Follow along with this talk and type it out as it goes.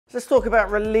Let's talk about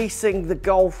releasing the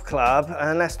golf club,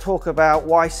 and let's talk about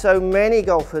why so many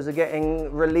golfers are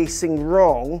getting releasing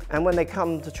wrong. And when they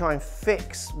come to try and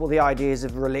fix, well, the ideas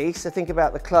of release, I think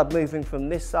about the club moving from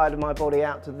this side of my body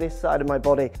out to this side of my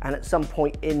body, and at some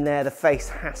point in there the face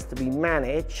has to be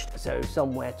managed, so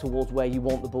somewhere towards where you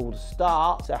want the ball to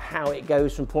start, so how it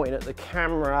goes from pointing at the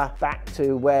camera back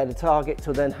to where the target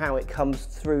to then how it comes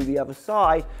through the other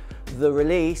side, the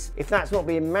release. If that's not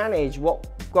being managed, what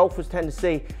golfers tend to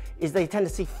see is they tend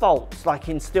to see faults, like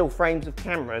in still frames of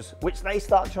cameras, which they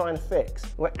start trying to fix,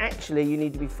 where actually you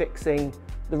need to be fixing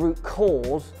the root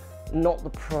cause, not the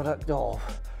product of.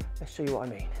 Let's show you what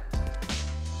I mean.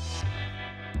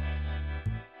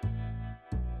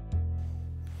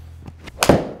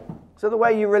 So the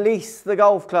way you release the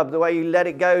golf club, the way you let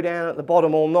it go down at the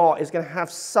bottom or not, is going to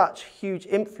have such huge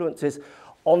influences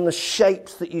on the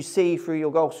shapes that you see through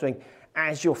your golf swing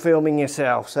as you're filming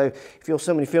yourself. So if you're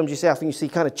someone who films yourself and you see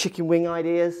kind of chicken wing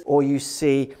ideas, or you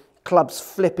see clubs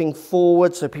flipping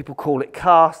forward, so people call it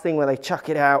casting, where they chuck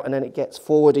it out and then it gets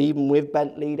forward, even with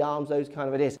bent lead arms, those kind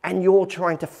of ideas, and you're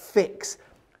trying to fix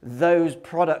those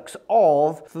products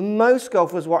of, for most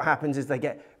golfers what happens is they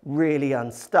get really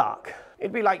unstuck.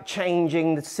 It'd be like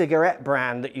changing the cigarette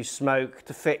brand that you smoke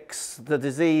to fix the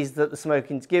disease that the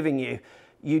smoking's giving you.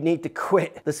 You need to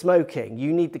quit the smoking.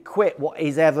 You need to quit what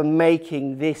is ever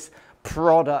making this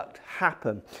product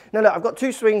happen. Now look, I've got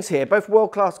two swings here, both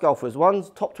world-class golfers. One's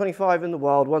top 25 in the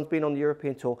world, one's been on the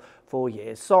European Tour 4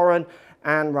 years. Soren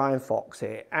and Ryan Fox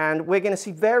here. And we're going to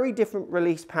see very different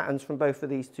release patterns from both of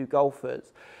these two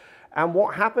golfers. And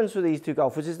what happens with these two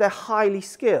golfers is they're highly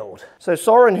skilled. So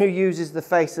Soren, who uses the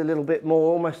face a little bit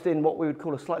more, almost in what we would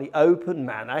call a slightly open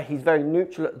manner, he's very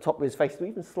neutral at the top of his face,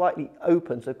 even slightly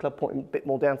open, so club pointing a bit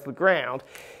more down to the ground.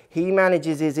 He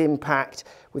manages his impact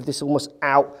with this almost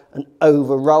out and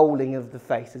over rolling of the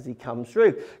face as he comes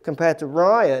through, compared to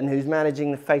Ryan, who's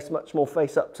managing the face much more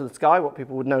face up to the sky, what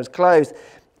people would know as closed,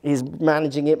 is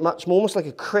managing it much more, almost like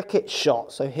a cricket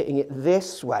shot, so hitting it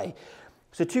this way.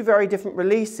 So two very different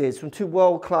releases from two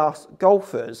world-class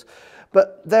golfers,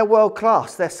 but they're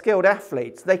world-class, they're skilled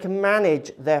athletes, they can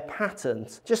manage their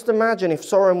patterns. Just imagine if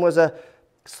Soren was a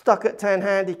stuck at 10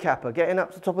 handicapper, getting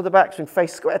up to the top of the backswing,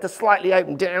 face square to slightly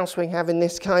open downswing, having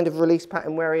this kind of release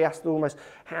pattern where he has to almost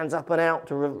hands up and out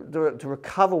to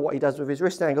recover what he does with his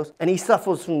wrist angles, and he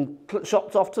suffers from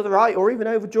shots off to the right or even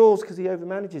over jaws because he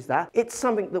overmanages that. It's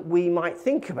something that we might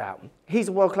think about. He's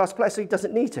a world-class player, so he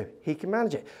doesn't need to. He can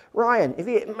manage it. Ryan, if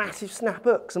he hit massive snap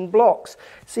hooks and blocks,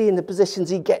 seeing the positions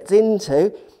he gets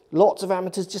into, lots of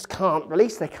amateurs just can't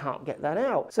release, they can't get that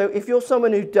out. So if you're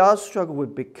someone who does struggle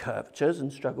with big curvatures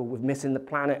and struggle with missing the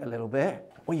planet a little bit,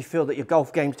 or you feel that your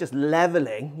golf game's just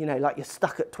leveling, you know, like you're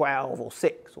stuck at 12 or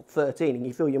 6 or 13 and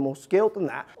you feel you're more skilled than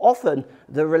that, often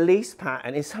the release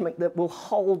pattern is something that will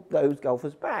hold those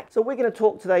golfers back. So we're going to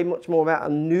talk today much more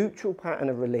about a neutral pattern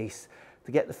of release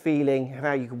to get the feeling of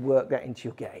how you can work that into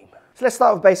your game. So let's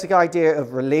start with a basic idea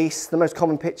of release. The most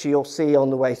common picture you'll see on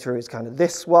the way through is kind of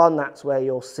this one. That's where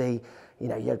you'll see, you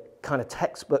know, your kind of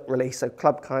textbook release. So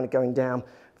club kind of going down,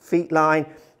 feet line,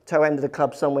 toe end of the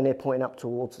club somewhere near pointing up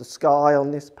towards the sky on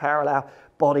this parallel,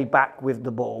 body back with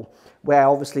the ball. Where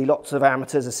obviously lots of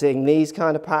amateurs are seeing these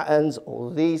kind of patterns or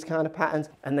these kind of patterns,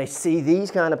 and they see these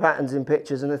kind of patterns in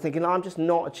pictures and they're thinking, oh, I'm just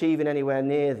not achieving anywhere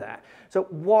near that. So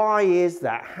why is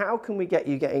that? How can we get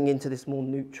you getting into this more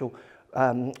neutral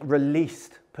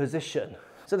released position?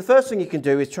 So the first thing you can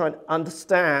do is try and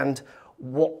understand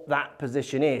what that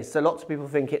position is. So lots of people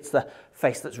think it's the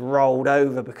face that's rolled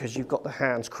over because you've got the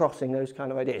hands crossing, those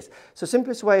kind of ideas. So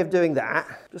simplest way of doing that,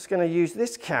 just going to use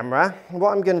this camera. And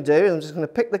what I'm going to do is I'm just going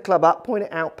to pick the club up, point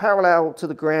it out parallel to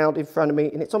the ground in front of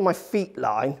me, and it's on my feet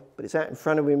line, but it's out in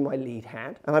front of me in my lead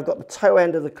hand. And I've got the toe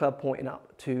end of the club pointing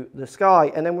up to the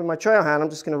sky. And then with my trail hand,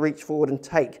 I'm just going to reach forward and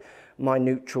take my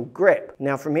neutral grip.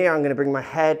 Now from here, I'm going to bring my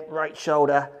head, right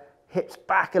shoulder, hips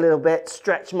back a little bit,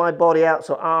 stretch my body out,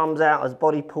 so arms out as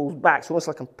body pulls back. So almost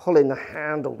like I'm pulling the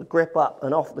handle, the grip up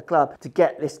and off the club to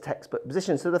get this textbook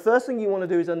position. So the first thing you want to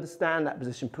do is understand that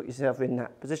position, put yourself in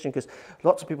that position, because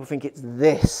lots of people think it's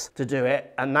this to do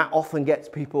it, and that often gets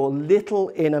people a little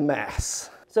in a mess.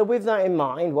 So with that in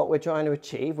mind, what we're trying to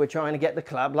achieve, we're trying to get the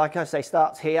club, like I say,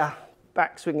 starts here,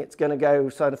 backswing, it's going to go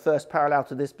so the first parallel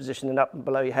to this position and up and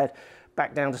below your head,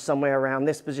 back down to somewhere around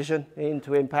this position,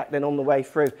 into impact, then on the way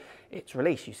through, it's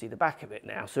release. You see the back of it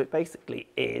now. So it basically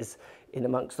is in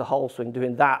amongst the whole swing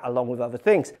doing that along with other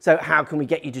things. So how can we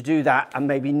get you to do that and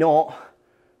maybe not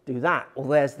do that? Well,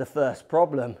 there's the first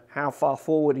problem. How far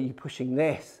forward are you pushing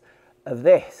this of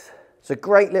this? So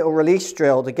great little release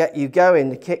drill to get you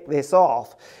going to kick this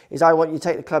off is I want you to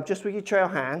take the club just with your trail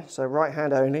hand, so right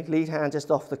hand only, lead hand just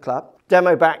off the club.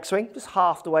 Demo backswing, just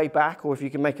half the way back, or if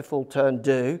you can make a full turn,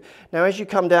 do. Now as you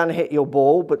come down and hit your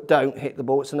ball, but don't hit the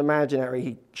ball, it's an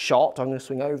imaginary shot, I'm going to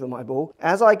swing over my ball.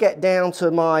 As I get down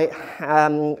to my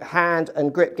hand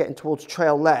and grip getting towards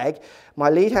trail leg,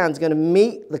 my lead hand's going to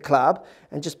meet the club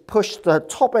and just push the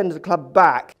top end of the club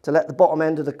back to let the bottom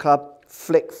end of the club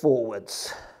flick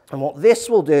forwards. And what this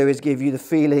will do is give you the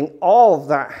feeling of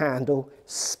that handle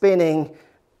spinning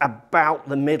about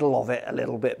the middle of it a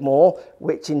little bit more,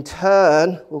 which in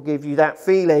turn will give you that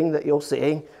feeling that you're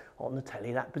seeing on the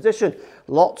telly, that position.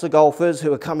 Lots of golfers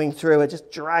who are coming through are just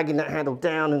dragging that handle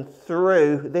down and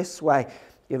through this way,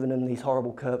 giving them these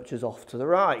horrible curvatures off to the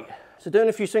right. So doing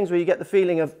a few swings where you get the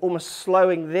feeling of almost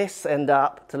slowing this end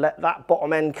up to let that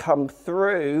bottom end come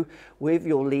through with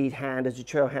your lead hand as your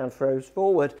trail hand throws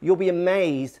forward, you'll be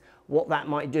amazed what that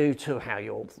might do to how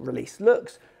your release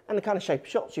looks and the kind of shape of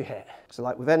shots you hit. So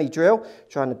like with any drill,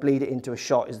 trying to bleed it into a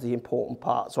shot is the important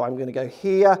part. So I'm going to go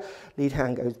here, lead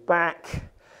hand goes back,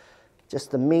 just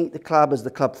to meet the club as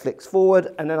the club flicks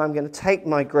forward, and then I'm going to take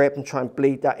my grip and try and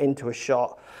bleed that into a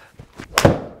shot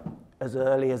as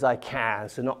early as I can,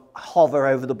 so not hover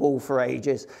over the ball for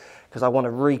ages, because I want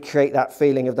to recreate that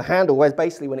feeling of the handle, whereas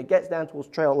basically when it gets down towards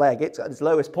trail leg, it's at its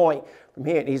lowest point. From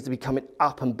here it needs to be coming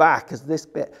up and back as this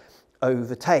bit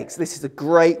overtakes. This is a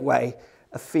great way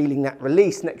of feeling that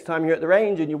release. Next time you're at the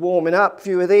range and you're warming up, a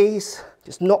few of these,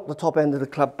 just knock the top end of the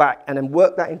club back and then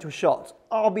work that into a shot.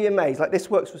 I'll be amazed, like this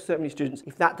works for so many students,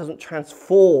 if that doesn't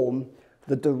transform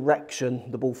the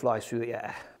direction the ball flies through the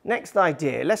air. Next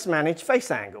idea, let's manage face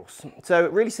angles. So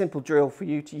really simple drill for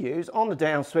you to use. On the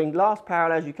downswing, last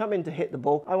parallel, as you come in to hit the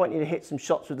ball, I want you to hit some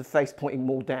shots with the face pointing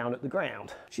more down at the ground.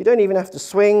 So you don't even have to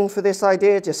swing for this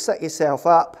idea, just set yourself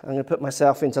up. I'm going to put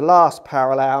myself into last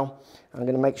parallel. I'm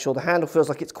going to make sure the handle feels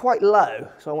like it's quite low,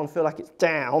 so I want to feel like it's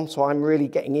down, so I'm really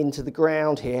getting into the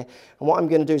ground here. And what I'm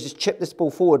going to do is just chip this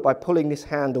ball forward by pulling this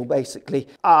handle basically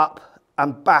up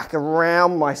and back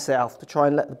around myself to try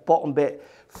and let the bottom bit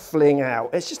fling out.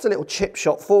 It's just a little chip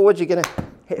shot forward. You're going to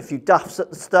hit a few duffs at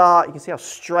the start. You can see how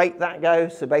straight that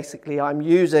goes. So basically I'm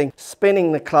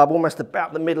spinning the club almost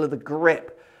about the middle of the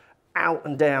grip out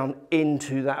and down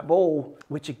into that ball,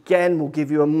 which again will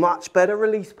give you a much better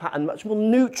release pattern, much more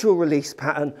neutral release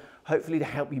pattern, hopefully to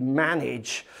help you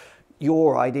manage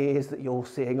your ideas that you're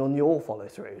seeing on your follow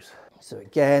throughs. So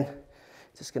again,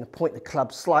 just going to point the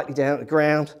club slightly down at the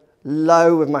ground,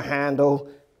 low with my handle,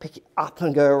 pick it up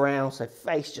and go around, so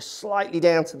face just slightly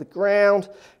down to the ground,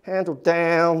 handle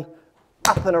down,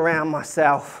 up and around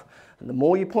myself. And the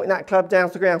more you point that club down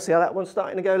to the ground, see how that one's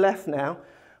starting to go left now?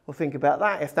 Well, think about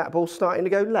that. If that ball's starting to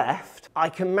go left, I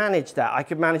can manage that. I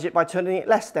could manage it by turning it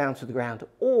less down to the ground,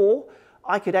 or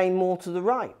I could aim more to the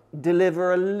right,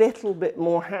 deliver a little bit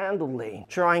more handle lean,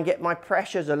 try and get my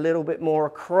pressures a little bit more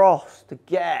across to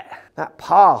get that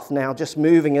path now just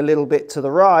moving a little bit to the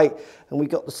right, and we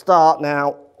got the start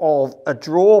now of a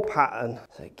draw pattern.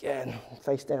 So again,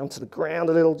 face down to the ground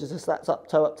a little, just as that's up,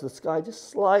 toe up to the sky, just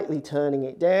slightly turning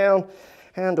it down,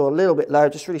 handle a little bit low,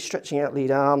 just really stretching out lead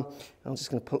arm. I'm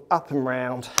just going to pull up and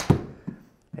round.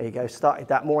 There you go, started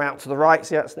that more out to the right,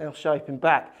 see how it's now shaping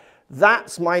back.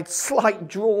 That's my slight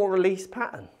draw release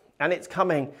pattern, and it's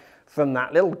coming from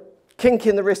that little kink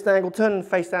in the wrist angle, turning the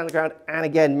face down the ground, and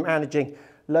again managing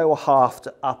lower half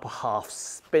to upper half,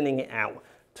 spinning it out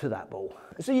to that ball.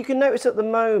 So you can notice at the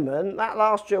moment, that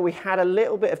last drill we had a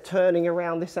little bit of turning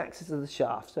around this axis of the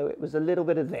shaft, so it was a little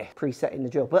bit of this preset in the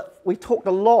drill, but we talked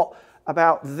a lot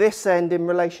about this end in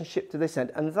relationship to this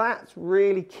end, and that's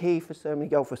really key for so many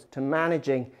golfers to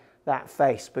managing that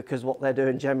face, because what they're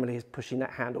doing generally is pushing that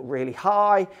handle really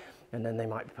high, and then they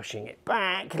might be pushing it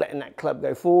back, letting that club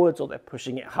go forwards, or they're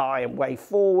pushing it high and way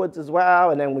forwards as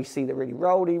well, and then we see the really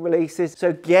rolly releases.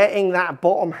 So getting that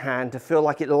bottom hand to feel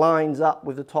like it lines up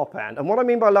with the top hand. And what I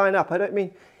mean by line up, I don't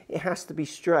mean it has to be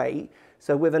straight.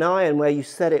 So with an iron where you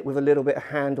set it with a little bit of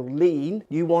handle lean,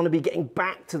 you want to be getting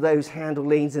back to those handle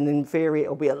leans, and in theory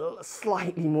it'll be a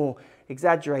slightly more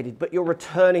exaggerated, but you're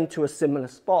returning to a similar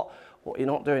spot. What you're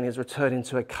not doing is returning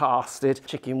to a casted,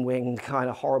 chicken-winged kind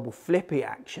of horrible flippy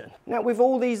action. Now with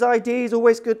all these ideas,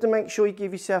 always good to make sure you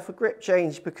give yourself a grip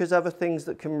change, because other things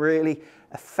that can really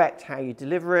affect how you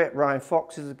deliver it. Ryan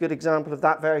Fox is a good example of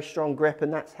that, very strong grip,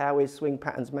 and that's how his swing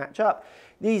patterns match up.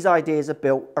 These ideas are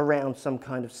built around some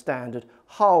kind of standard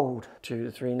hold. 2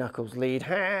 to 3 knuckles lead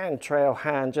hand, trail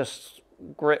hand, just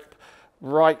grip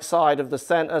right side of the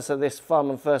center, so this thumb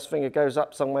and first finger goes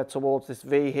up somewhere towards this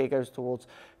V here, goes towards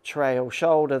trail,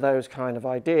 shoulder, those kind of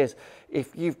ideas.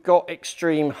 If you've got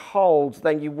extreme holds,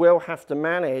 then you will have to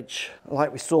manage,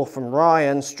 like we saw from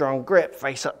Ryan, strong grip,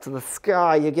 face up to the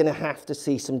sky. You're going to have to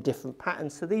see some different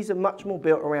patterns. So these are much more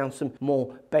built around some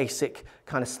more basic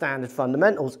kind of standard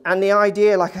fundamentals. And the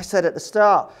idea, like I said at the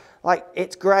start, like,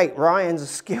 it's great. Ryan's a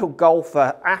skilled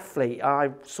golfer, athlete.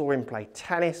 I saw him play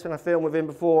tennis when I filmed with him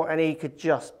before, and he could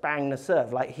just bang the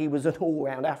serve. Like, he was an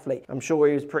all-round athlete. I'm sure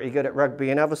he was pretty good at rugby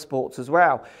and other sports as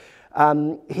well.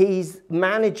 He's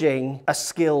managing a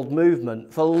skilled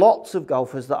movement. For lots of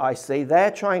golfers that I see,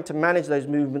 they're trying to manage those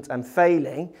movements and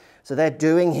failing. So they're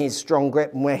doing his strong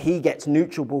grip, and where he gets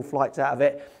neutral ball flights out of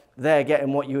it, they're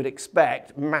getting what you would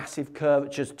expect, massive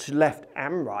curvatures to left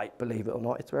and right, believe it or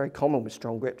not. It's very common with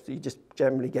strong grips. You just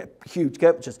generally get huge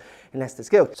curvatures unless they're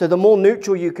skilled. So the more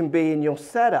neutral you can be in your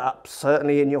setup,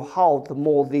 certainly in your hold, the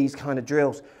more these kind of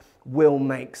drills will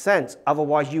make sense.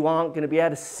 Otherwise, you aren't going to be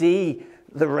able to see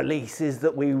the releases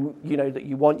that that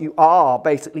you want. You are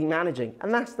basically managing.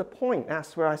 And that's the point.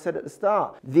 That's where I said at the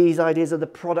start. These ideas are the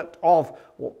product of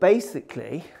what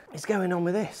basically is going on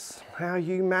with this. How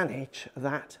you manage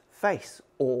that face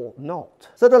or not.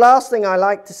 So the last thing I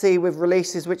like to see with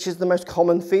releases, which is the most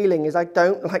common feeling, is I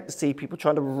don't like to see people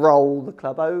trying to roll the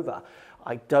club over.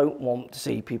 I don't want to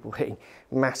see people hitting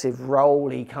massive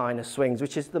rolly kind of swings,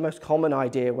 which is the most common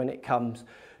idea when it comes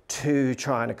to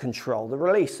trying to control the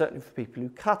release, certainly for people who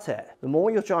cut it. The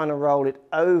more you're trying to roll it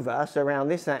over, so around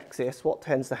this axis, what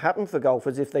tends to happen for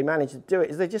golfers if they manage to do it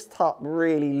is they just start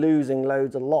really losing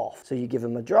loads of loft. So you give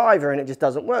them a driver and it just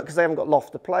doesn't work because they haven't got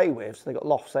loft to play with. So they've got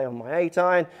loft, say, on my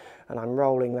 8-iron, and I'm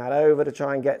rolling that over to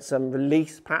try and get some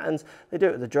release patterns. They do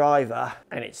it with the driver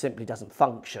and it simply doesn't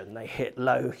function. They hit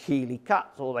low heely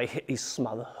cuts or they hit these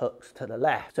smother hooks to the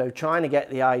left. So trying to get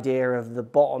the idea of the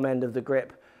bottom end of the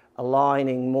grip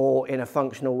aligning more in a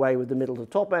functional way with the middle to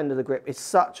top end of the grip is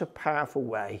such a powerful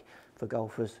way for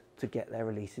golfers to get their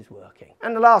releases working.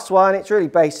 And the last one, it's really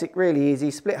basic, really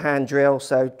easy, split hand drill.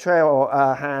 So trail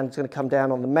hand's going to come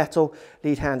down on the metal,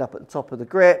 lead hand up at the top of the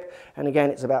grip. And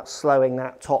again, it's about slowing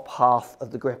that top half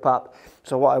of the grip up.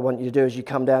 So what I want you to do as you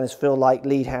come down is feel like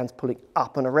lead hand's pulling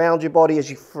up and around your body as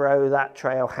you throw that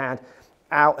trail hand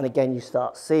out. And again, you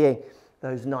start seeing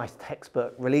those nice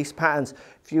textbook release patterns.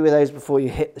 A few of those before you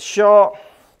hit the shot.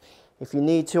 If you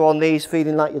need to on these,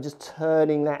 feeling like you're just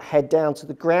turning that head down to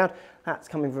the ground, that's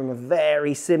coming from a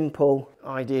very simple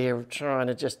idea of trying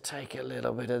to just take a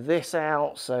little bit of this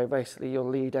out. So basically your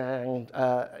lead hand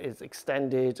is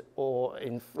extended or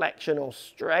in flexion or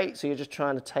straight. So you're just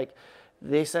trying to take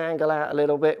this angle out a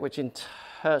little bit, which in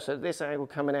turn, so this angle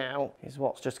coming out is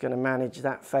what's just going to manage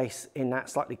that face in that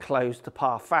slightly closed to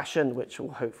par fashion, which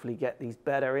will hopefully get these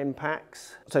better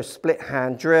impacts. So split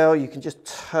hand drill, you can just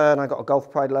turn, I got a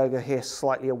Golf Pride logo here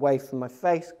slightly away from my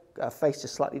face, face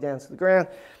just slightly down to the ground,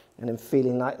 and then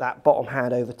feeling like that bottom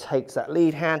hand overtakes that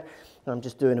lead hand. And I'm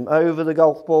just doing them over the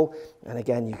golf ball, and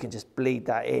again you can just bleed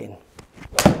that in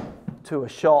to a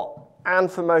shot.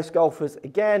 And for most golfers,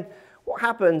 again, what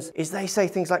happens is they say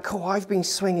things like, oh, I've been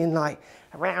swinging like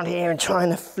around here and trying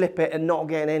to flip it and not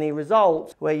getting any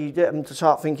results, where you get them to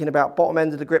start thinking about bottom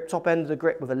end of the grip, top end of the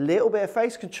grip with a little bit of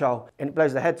face control, and it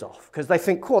blows their heads off because they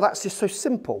think, cool, that's just so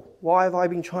simple. Why have I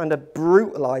been trying to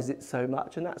brutalize it so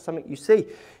much? And that's something you see.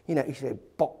 You know, you see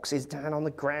boxes down on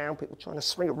the ground, people trying to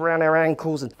swing it around their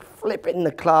ankles and flip it in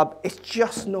the club. It's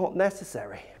just not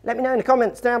necessary. Let me know in the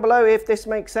comments down below if this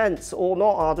makes sense or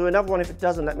not. I'll do another one if it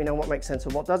doesn't. Let me know what makes sense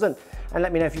and what doesn't. And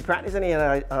let me know if you practice any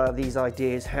of these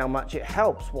ideas, how much it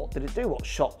helps. What did it do? What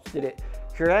shots did it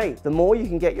create? The more you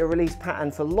can get your release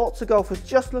pattern for lots of golfers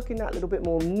just looking that little bit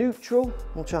more neutral,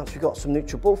 more chance you've got some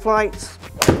neutral ball flights,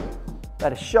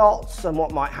 better shots. And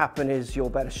what might happen is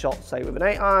your better shots, say with an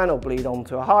 8-iron, or bleed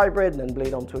onto a hybrid and then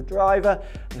bleed onto a driver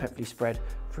and hopefully spread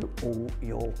through all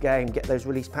your game. Get those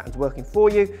release patterns working for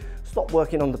you. Stop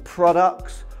working on the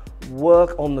products,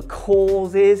 work on the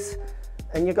causes,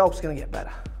 and your golf's going to get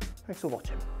better. Thanks for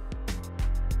watching.